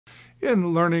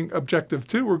In Learning Objective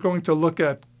 2, we're going to look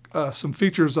at some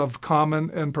features of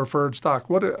common and preferred stock.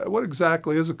 What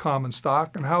exactly is a common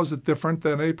stock, and how is it different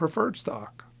than a preferred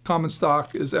stock? Common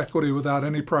stock is equity without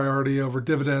any priority over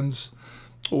dividends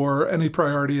or any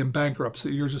priority in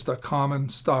bankruptcy. You're just a common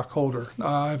stockholder.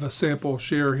 I have a sample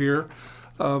share here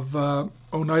of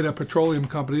Oneida Petroleum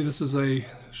Company. This is a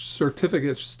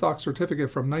stock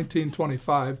certificate from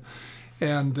 1925.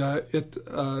 And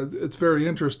it's very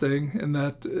interesting in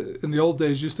that in the old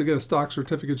days you used to get a stock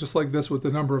certificate just like this with the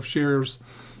number of shares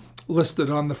listed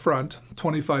on the front,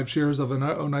 25 shares of an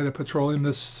Oneida Petroleum.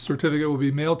 This certificate will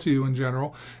be mailed to you in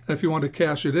general. And if you want to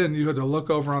cash it in, you had to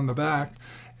look over on the back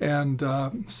and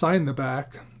sign the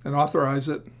back and authorize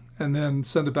it and then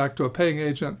send it back to a paying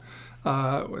agent.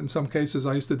 In some cases,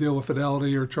 I used to deal with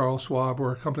Fidelity or Charles Schwab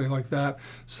or a company like that.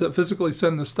 So physically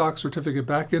send the stock certificate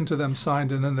back into them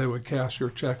signed, and then they would cash your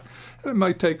check. And it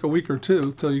might take a week or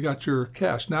two till you got your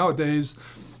cash. Nowadays,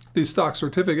 these stock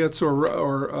certificates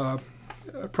or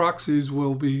proxies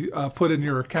will be put in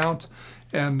your account,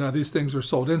 and these things are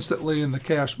sold instantly, and the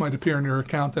cash might appear in your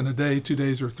account in a day, 2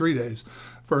 days, or 3 days,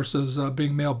 versus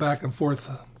being mailed back and forth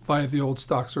via the old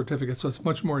stock certificate. So it's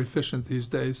much more efficient these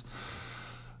days.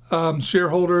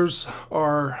 Shareholders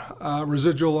are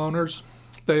residual owners.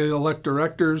 They elect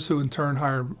directors who in turn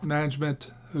hire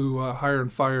management, who hire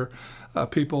and fire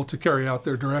people to carry out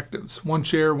their directives. One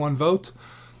share, one vote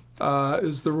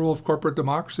is the rule of corporate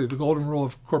democracy. The golden rule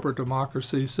of corporate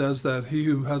democracy says that he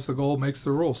who has the gold makes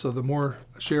the rule. So the more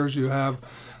shares you have,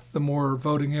 the more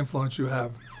voting influence you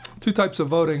have. Two types of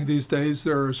voting these days.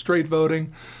 There is straight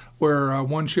voting, where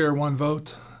one share, one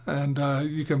vote. And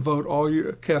you can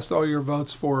cast all your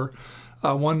votes for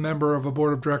one member of a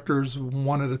board of directors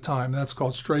one at a time. That's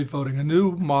called straight voting. A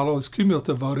new model is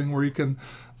cumulative voting, where you can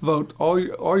vote all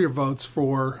your votes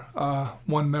for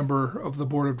one member of the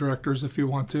board of directors if you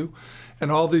want to,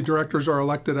 and all the directors are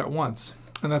elected at once.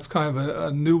 And that's kind of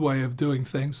a new way of doing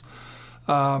things.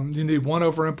 You need 1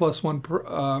 over n plus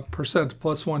 1%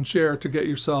 plus one share to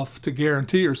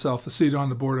guarantee yourself a seat on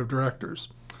the board of directors.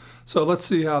 So let's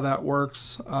see how that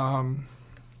works under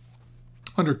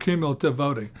cumulative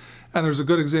voting. And there's a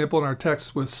good example in our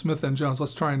text with Smith and Jones.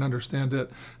 Let's try and understand it.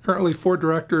 Currently, 4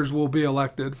 directors will be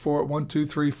elected. 1, 2,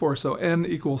 3, 4. So n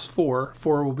equals 4.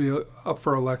 4 will be up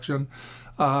for election.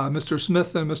 Mr.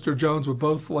 Smith and Mr. Jones would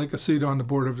both like a seat on the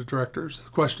board of directors. The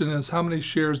question is, how many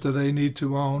shares do they need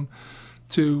to own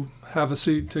to have a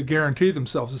seat, to guarantee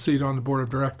themselves a seat on the board of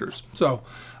directors? So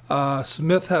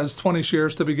Smith has 20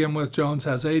 shares to begin with, Jones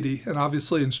has 80, and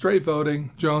obviously in straight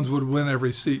voting, Jones would win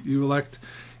every seat. You elect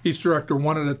each director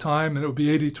one at a time, and it would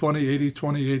be 80-20,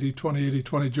 80-20, 80-20,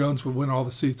 80-20. Jones would win all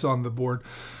the seats on the board.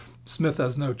 Smith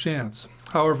has no chance.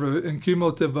 However, in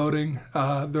cumulative voting,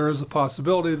 there is a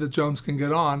possibility that Jones can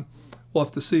get on. We'll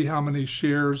have to see how many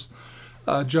shares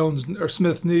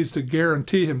Smith needs to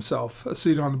guarantee himself a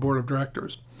seat on the board of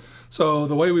directors. So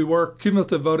the way we work,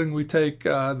 cumulative voting, we take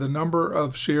the number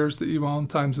of shares that you own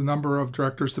times the number of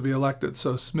directors to be elected.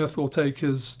 So Smith will take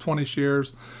his 20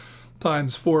 shares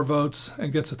times 4 votes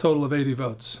and gets a total of 80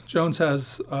 votes. Jones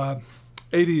has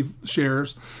 80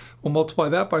 shares. We'll multiply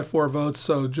that by 4 votes,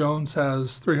 so Jones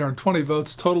has 320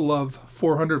 votes, total of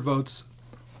 400 votes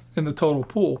in the total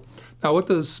pool. Now, what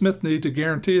does Smith need to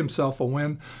guarantee himself a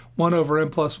win? 1 over n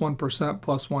plus 1%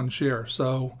 plus 1 share.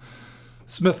 So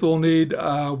Smith will need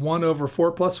 1 over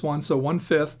 4 plus 1, so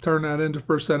 1/5. Turn that into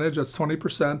percentage, that's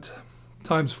 20%,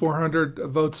 times 400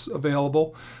 votes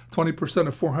available. 20%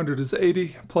 of 400 is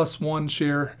 80, plus 1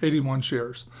 share, 81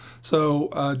 shares. So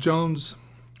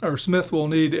Smith will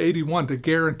need 81 to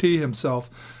guarantee himself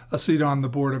a seat on the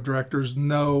board of directors,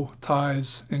 no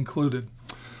ties included.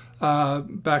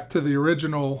 Back to the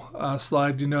original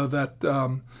slide, you know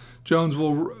that Jones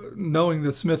will, knowing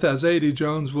that Smith has 80,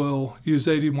 Jones will use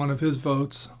 81 of his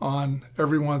votes on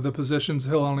every one of the positions.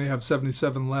 He'll only have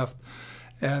 77 left.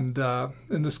 And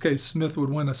in this case, Smith would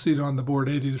win a seat on the board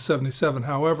 80-77.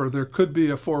 However, there could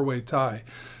be a 4-way tie.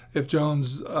 If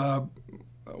Jones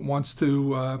wants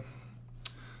to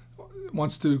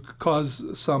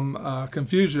cause some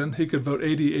confusion, he could vote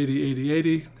 80, 80, 80,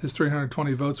 80. His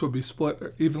 320 votes would be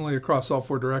split evenly across all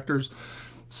 4 directors.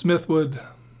 Smith would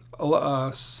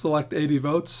select 80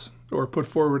 votes or put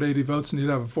forward 80 votes, and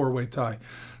you'd have a 4-way tie.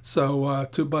 So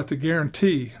but to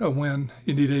guarantee a win,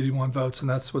 you need 81 votes, and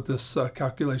that's what this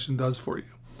calculation does for you.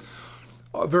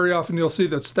 Very often you'll see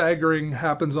that staggering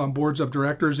happens on boards of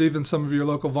directors. Even some of your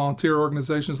local volunteer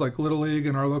organizations like Little League,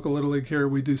 and our local Little League here,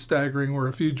 we do staggering, where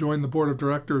if you join the board of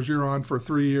directors, you're on for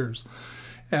 3 years.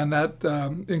 And that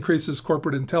increases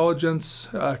corporate intelligence,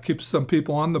 keeps some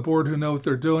people on the board who know what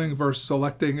they're doing, versus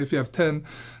electing, if you have 10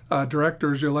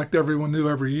 directors, you elect everyone new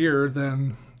every year,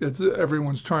 then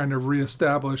everyone's trying to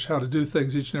reestablish how to do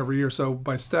things each and every year. So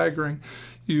by staggering,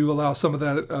 you allow some of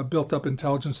that built-up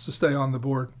intelligence to stay on the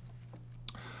board.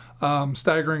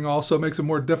 Staggering also makes it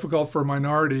more difficult for a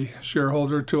minority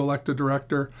shareholder to elect a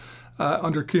director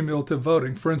under cumulative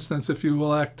voting. For instance, if you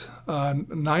elect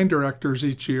 9 directors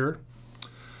each year,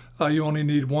 you only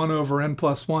need 1 over n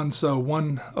plus 1, so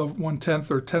 1/10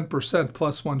 or 10%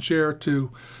 plus 1 share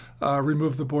to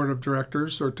remove the board of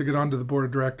directors or to get onto the board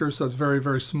of directors. So it's a very,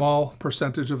 very small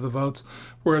percentage of the votes.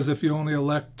 Whereas if you only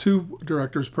elect 2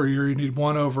 directors per year, you need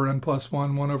 1 over n plus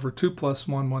 1, 1 over 2 plus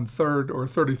 1, 1/3, or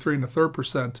 33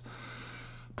 1/3%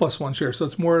 plus 1 share. So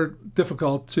it's more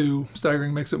difficult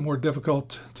staggering makes it more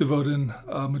difficult to vote in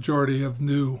a majority of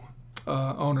new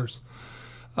owners,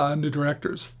 new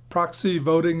directors. Proxy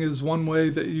voting is one way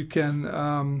that you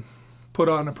can put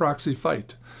on a proxy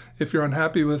fight. If you're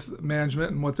unhappy with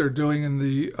management and what they're doing in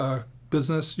the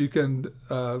business, you can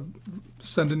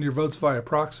send in your votes via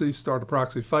proxy, start a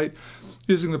proxy fight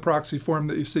using the proxy form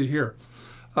that you see here.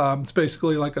 It's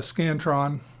basically like a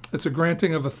Scantron. It's a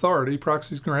granting of authority.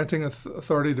 Proxy is granting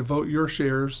authority to vote your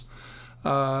shares,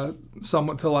 to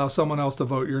allow someone else to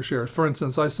vote your shares. For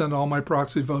instance, I send all my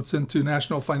proxy votes into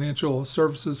National Financial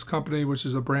Services Company, which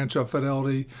is a branch of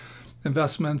Fidelity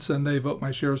Investments, and they vote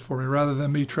my shares for me rather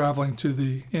than me traveling to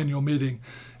the annual meeting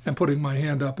and putting my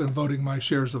hand up and voting my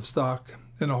shares of stock.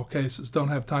 In all cases, don't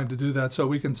have time to do that, so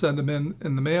we can send them in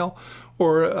the mail,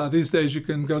 or these days you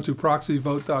can go to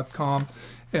proxyvote.com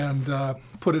and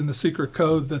put in the secret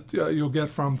code that you'll get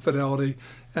from Fidelity,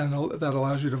 and that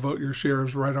allows you to vote your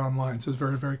shares right online. So it's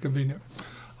very, very convenient.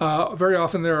 Very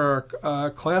often there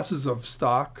are classes of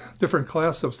stock, different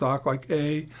classes of stock, like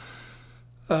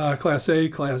Class A,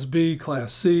 Class B,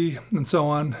 Class C, and so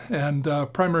on. And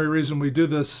primary reason we do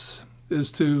this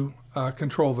is to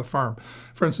control the firm.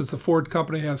 For instance, the Ford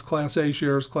company has Class A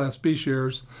shares, Class B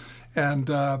shares, and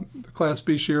the Class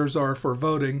B shares are for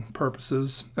voting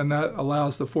purposes, and that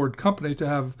allows the Ford company to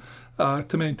have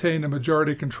to maintain a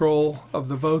majority control of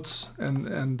the votes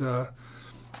and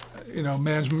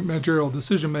managerial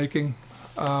decision making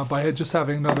by just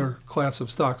having another class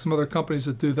of stock. Some other companies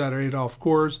that do that are Adolph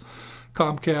Coors,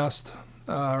 Comcast,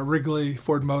 Wrigley,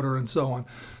 Ford Motor, and so on.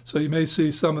 So you may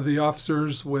see some of the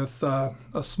officers with a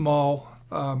small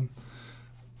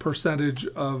percentage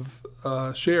of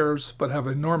shares, but have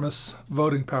enormous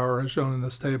voting power, as shown in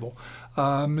this table.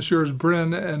 Messrs.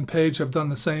 Brin and Page have done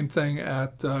the same thing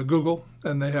at Google,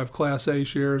 and they have Class A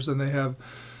shares, and they have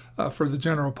for the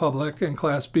general public, and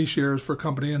Class B shares for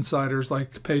company insiders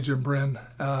like Page and Brin.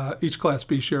 Each Class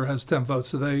B share has 10 votes,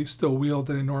 so they still wield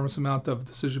an enormous amount of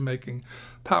decision-making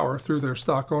power through their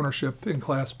stock ownership in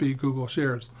Class B Google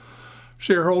shares.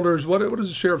 Shareholders, what does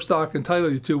a share of stock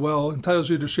entitle you to? Well, it entitles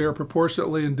you to share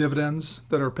proportionately in dividends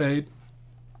that are paid,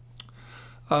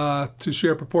 to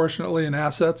share proportionately in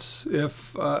assets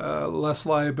if less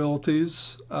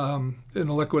liabilities in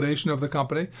the liquidation of the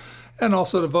company, and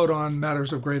also to vote on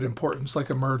matters of great importance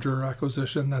like a merger,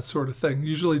 acquisition, that sort of thing.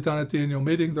 Usually done at the annual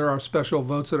meeting. There are special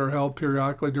votes that are held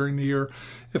periodically during the year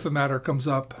if a matter comes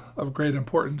up of great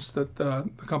importance that the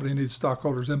company needs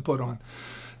stockholders' input on.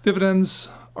 Dividends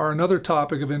are another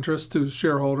topic of interest to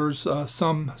shareholders.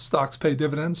 Some stocks pay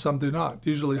dividends, some do not.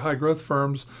 Usually high growth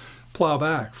firms plow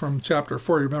back from Chapter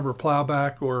 4. You remember plow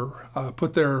back or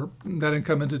put their net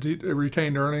income into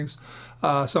retained earnings.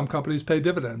 Some companies pay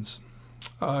dividends.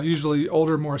 Usually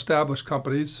older, more established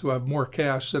companies who have more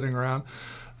cash sitting around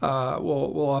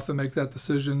will often make that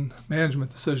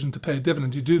management decision to pay a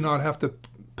dividend. You do not have to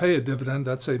pay a dividend.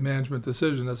 That's a management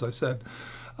decision, as I said.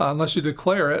 Unless you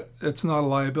declare it, it's not a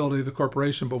liability of the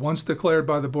corporation. But once declared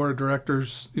by the board of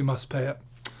directors, you must pay it.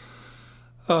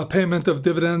 Payment of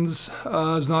dividends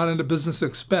is not a business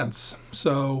expense,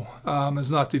 so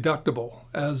is not deductible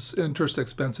as interest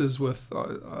expenses with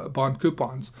bond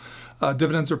coupons.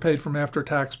 Dividends are paid from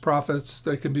after-tax profits.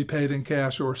 They can be paid in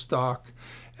cash or stock,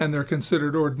 and they're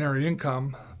considered ordinary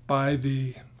income by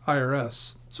the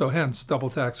IRS. So hence, double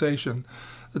taxation.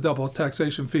 The double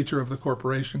taxation feature of the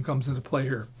corporation comes into play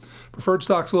here. Preferred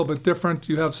stock's a little bit different.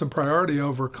 You have some priority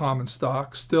over common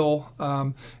stock. Still,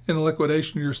 in the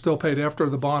liquidation, you're still paid after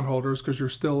the bondholders because you're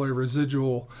still a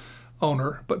residual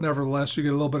owner, but nevertheless, you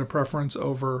get a little bit of preference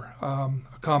over a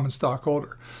common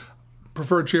stockholder.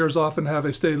 Preferred shares often have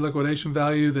a stated liquidation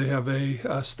value. They have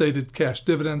a stated cash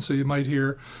dividend, so you might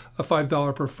hear a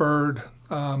 $5 preferred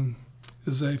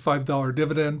is a $5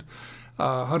 dividend.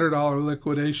 $100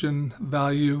 liquidation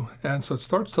value, and so it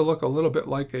starts to look a little bit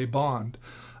like a bond.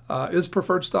 Is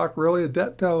preferred stock really a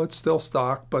debt? No, it's still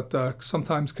stock, but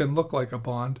sometimes can look like a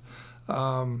bond.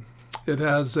 It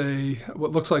has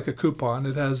what looks like a coupon.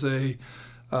 It has a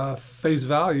face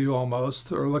value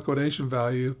almost, or liquidation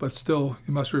value, but still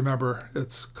you must remember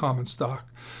it's common stock.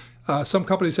 Some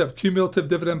companies have cumulative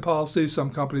dividend policies.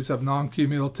 Some companies have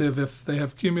non-cumulative. If they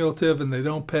have cumulative and they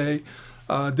don't pay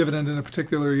dividend in a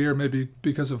particular year, maybe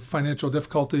because of financial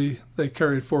difficulty, they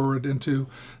carry it forward into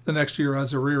the next year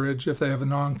as arrearage. If they have a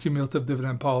non-cumulative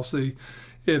dividend policy,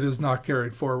 it is not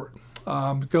carried forward.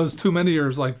 It goes too many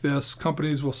years like this,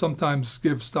 companies will sometimes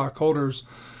give stockholders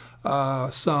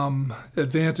some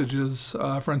advantages.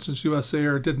 For instance, US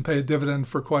Air didn't pay a dividend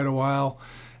for quite a while,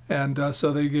 and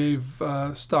so they gave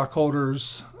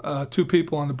stockholders 2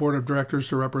 people on the board of directors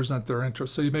to represent their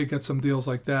interests. So you may get some deals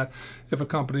like that if a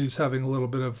company is having a little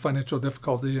bit of financial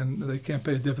difficulty and they can't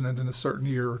pay a dividend in a certain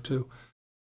year or two.